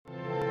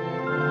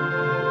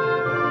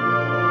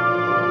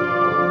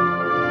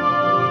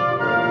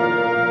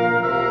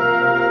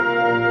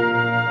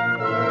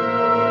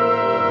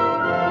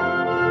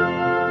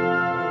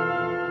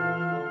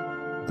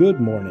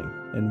Good morning,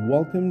 and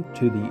welcome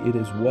to the It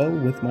Is Well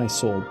With My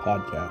Soul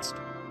podcast.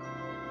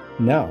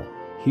 Now,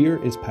 here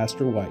is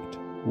Pastor White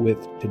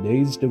with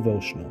today's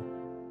devotional.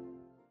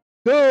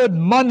 Good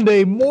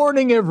Monday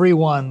morning,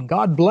 everyone.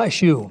 God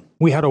bless you.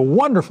 We had a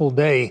wonderful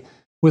day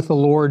with the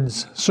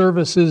Lord's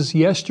services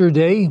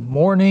yesterday,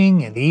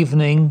 morning and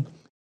evening.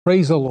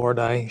 Praise the Lord.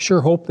 I sure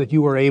hope that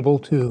you were able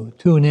to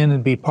tune in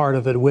and be part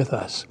of it with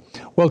us.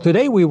 Well,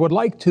 today we would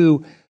like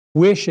to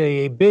wish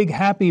a big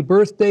happy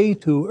birthday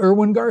to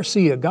Erwin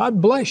Garcia.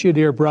 God bless you,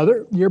 dear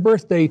brother. Your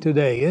birthday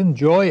today.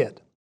 Enjoy it.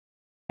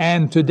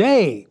 And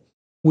today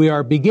we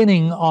are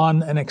beginning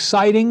on an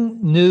exciting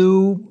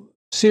new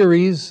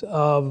series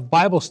of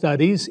Bible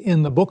studies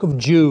in the book of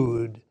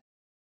Jude.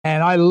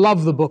 And I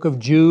love the book of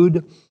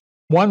Jude.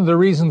 One of the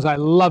reasons I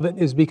love it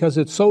is because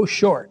it's so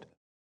short.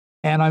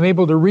 And I'm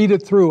able to read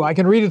it through. I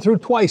can read it through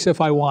twice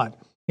if I want,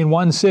 in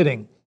one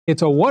sitting.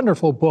 It's a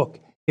wonderful book.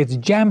 It's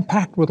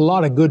jam-packed with a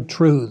lot of good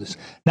truths.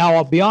 Now,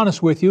 I'll be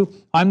honest with you,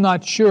 I'm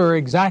not sure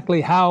exactly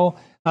how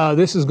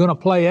this is going to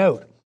play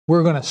out.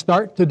 We're going to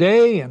start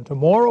today and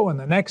tomorrow and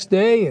the next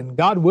day, and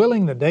God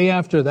willing, the day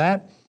after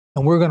that,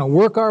 and we're going to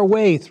work our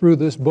way through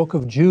this book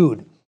of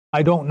Jude.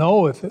 I don't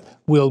know if it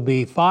will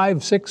be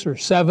 5, 6, or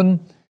 7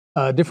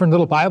 different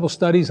little Bible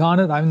studies on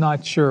it. I'm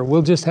not sure.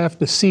 We'll just have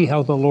to see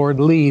how the Lord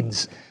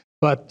leads.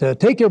 But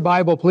take your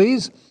Bible,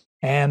 please,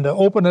 and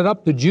open it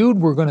up to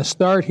Jude. We're going to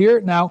start here.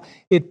 Now,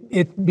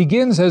 it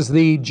begins as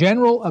the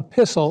general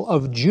epistle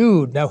of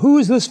Jude. Now, who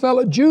is this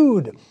fellow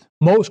Jude?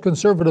 Most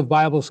conservative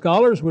Bible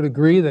scholars would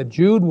agree that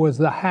Jude was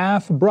the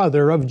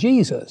half-brother of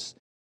Jesus.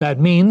 That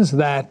means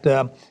that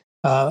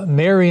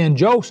Mary and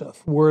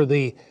Joseph were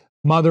the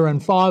mother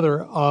and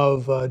father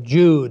of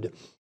Jude.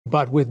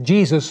 But with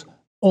Jesus,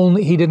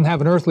 he didn't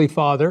have an earthly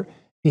father.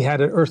 He had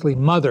an earthly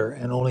mother,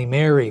 and only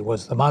Mary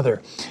was the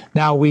mother.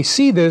 Now, we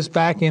see this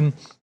back in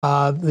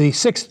the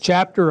 6th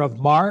chapter of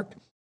Mark,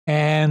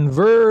 and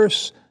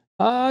verse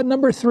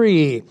number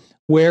 3,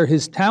 where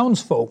his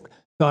townsfolk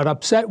got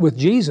upset with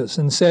Jesus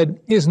and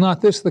said, "Is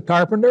not this the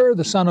carpenter,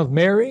 the son of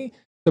Mary,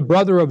 the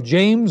brother of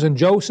James and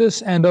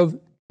Joseph, and of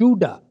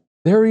Judah?"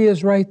 There he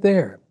is right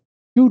there,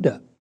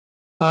 Judah.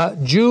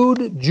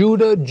 Jude,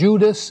 Judah,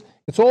 Judas,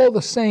 it's all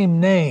the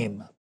same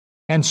name.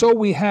 And so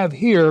we have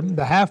here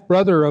the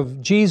half-brother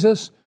of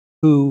Jesus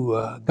who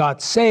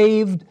got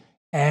saved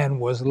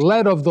and was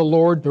led of the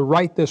Lord to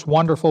write this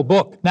wonderful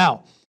book.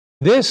 Now,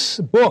 this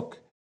book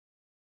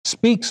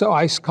speaks,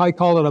 I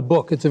call it a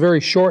book. It's a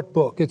very short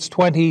book. It's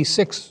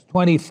 26,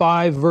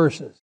 25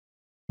 verses.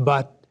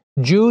 But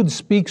Jude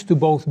speaks to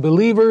both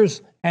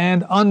believers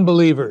and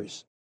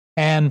unbelievers.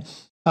 And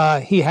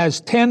he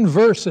has 10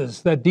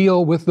 verses that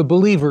deal with the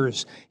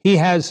believers. He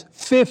has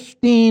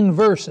 15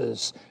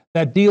 verses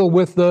that deal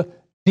with the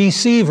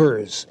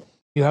deceivers.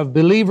 You have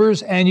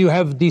believers and you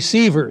have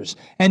deceivers.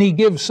 And he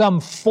gives some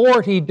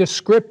 40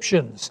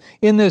 descriptions.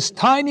 In this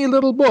tiny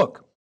little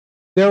book,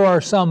 there are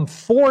some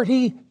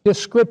 40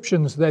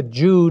 descriptions that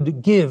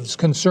Jude gives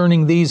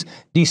concerning these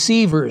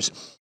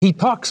deceivers. He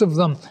talks of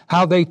them,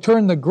 how they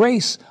turn the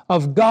grace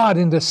of God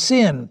into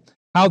sin,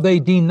 how they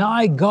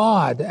deny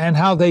God, and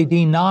how they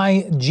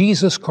deny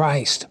Jesus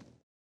Christ.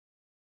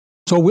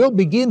 So we'll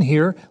begin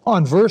here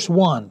on verse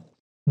 1.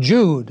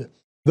 Jude,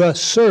 the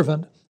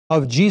servant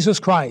of Jesus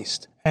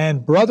Christ,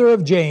 and brother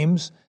of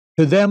James,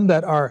 to them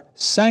that are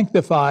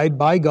sanctified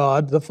by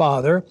God the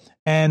Father,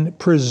 and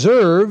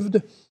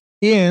preserved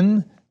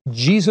in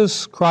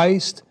Jesus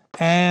Christ,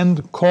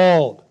 and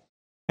called.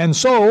 And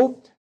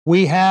so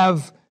we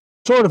have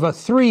sort of a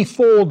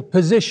threefold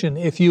position,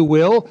 if you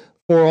will,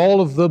 for all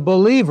of the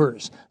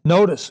believers.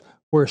 Notice,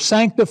 we're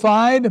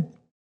sanctified,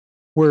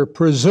 we're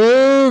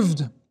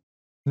preserved.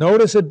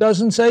 Notice it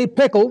doesn't say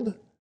pickled.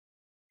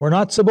 We're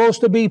not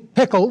supposed to be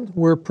pickled.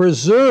 We're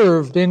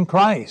preserved in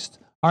Christ.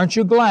 Aren't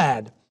you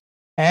glad?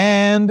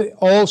 And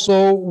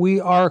also we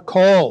are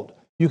called.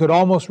 You could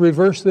almost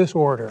reverse this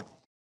order.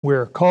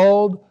 We're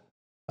called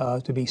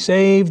to be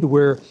saved.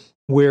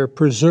 We're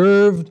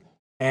preserved,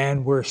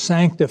 and we're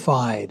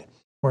sanctified.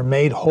 We're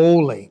made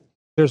holy.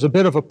 There's a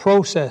bit of a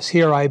process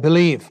here, I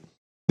believe.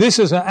 This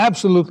is an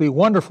absolutely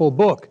wonderful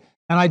book,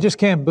 and I just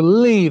can't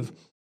believe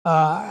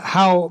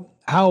how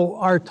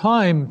our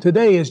time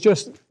today is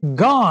just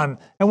gone,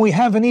 and we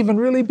haven't even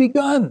really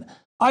begun.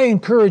 I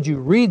encourage you,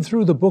 read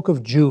through the book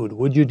of Jude.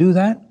 Would you do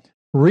that?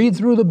 Read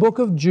through the book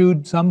of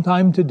Jude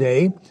sometime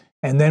today,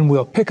 and then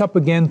we'll pick up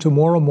again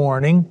tomorrow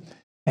morning.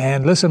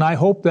 And listen, I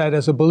hope that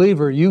as a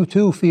believer, you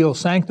too feel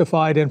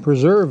sanctified and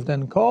preserved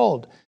and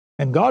called.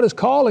 And God is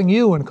calling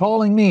you and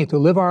calling me to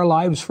live our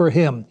lives for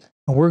Him.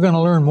 And we're going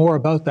to learn more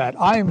about that.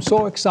 I am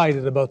so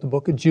excited about the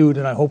book of Jude,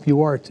 and I hope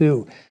you are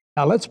too.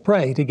 Now let's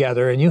pray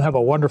together, and you have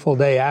a wonderful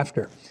day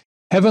after.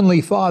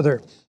 Heavenly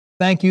Father,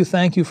 thank you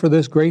for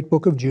this great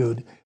book of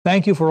Jude.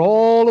 Thank you for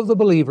all of the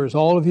believers,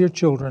 all of your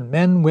children,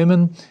 men,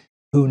 women,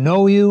 who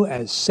know you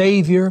as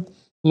Savior.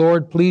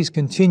 Lord, please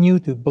continue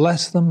to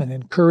bless them and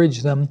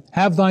encourage them.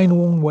 Have thine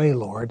own way,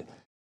 Lord.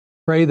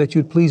 Pray that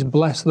you'd please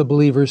bless the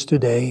believers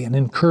today and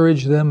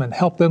encourage them and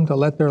help them to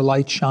let their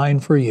light shine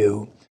for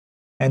you.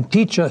 and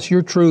teach us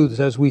your truths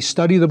as we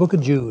study the book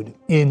of Jude.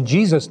 In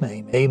Jesus'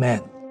 name,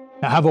 amen.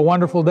 Now have a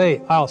wonderful day.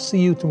 I'll see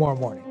you tomorrow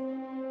morning.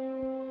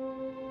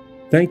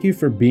 Thank you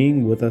for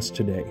being with us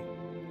today.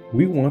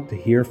 We want to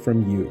hear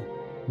from you.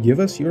 Give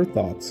us your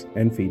thoughts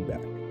and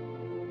feedback.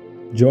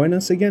 Join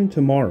us again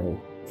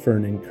tomorrow for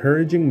an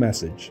encouraging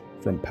message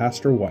from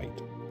Pastor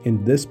White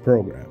in this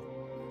program,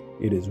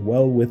 It Is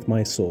Well With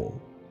My Soul.